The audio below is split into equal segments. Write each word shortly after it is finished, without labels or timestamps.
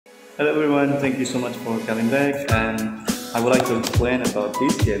Hello everyone, thank you so much for coming back, and I would like to explain about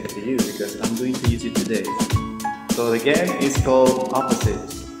this game to you because I'm going to use it today. So the game is called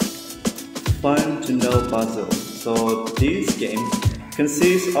Opposites. Fun to know puzzle. So this game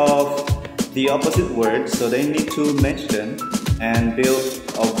consists of the opposite words, so they need to match them and build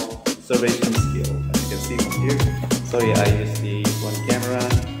observation skill, as you can see from here. So yeah, I use the one camera,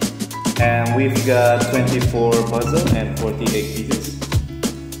 and we've got 24 puzzle and 48 pieces.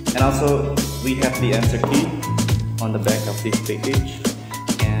 And also we have the answer key on the back of this package,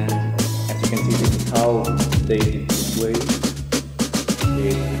 and as you can see, this is how they display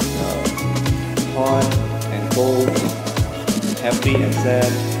it, hot and cold, happy and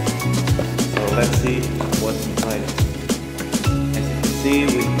sad. So let's see what's inside. As you can see,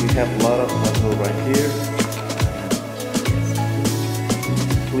 we have a lot of puzzle right here.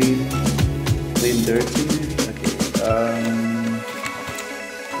 Clean, dirty. Okay.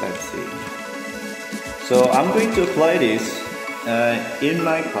 Let's see. So I'm going to apply this in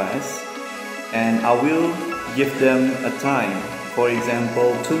my class, and I will give them a time, for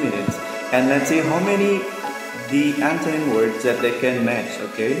example 2 minutes, and let's see how many the antonym words that they can match.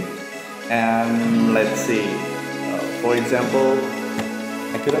 Okay, and let's see, for example,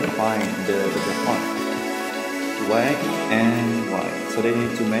 I couldn't find the font, black and white, so they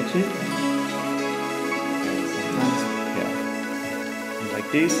need to match it.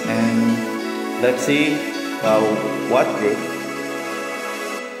 This, and let's see what group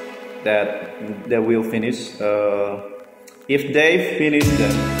that will finish. If they finish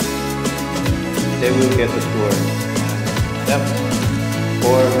them, they will get the score. Yep.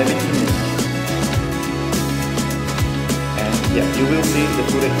 Or maybe 2 minutes. And yeah, you will see the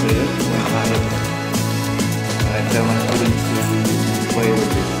footage later when I tell my students to play with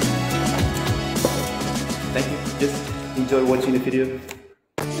this. Thank you. Just enjoy watching the video.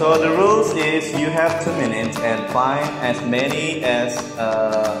 So the rules is you have 2 minutes and find as many as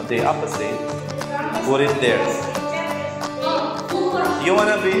the opposite. Put it there. You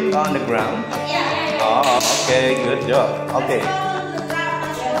wanna be on the ground? Oh, okay, good job. Okay.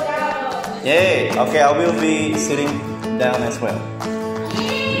 Yay. Okay, I will be sitting down as well.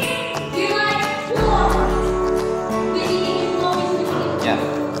 Yeah.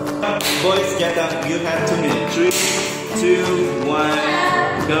 Boys, get up. You have 2 minutes. 3, 2, 1.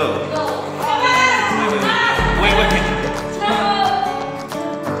 Go. Wait.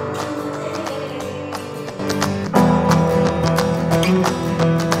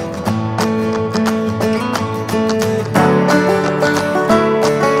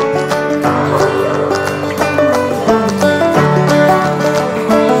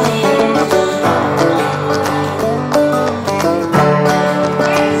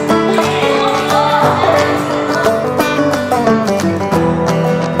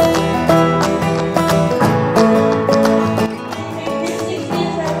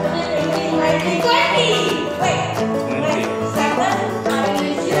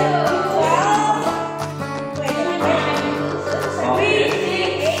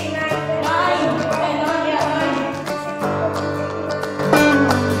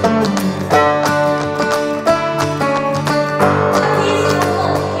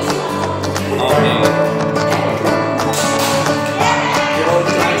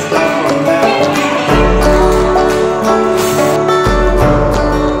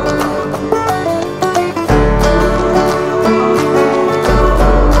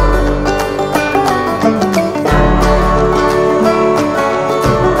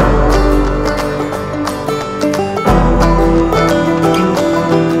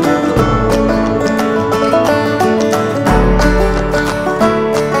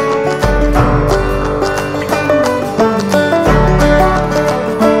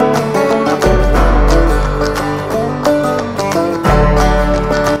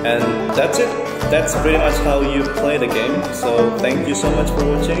 That's pretty much how you play the game. So thank you so much for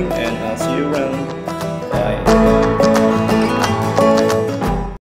watching, and I'll see you around. Bye.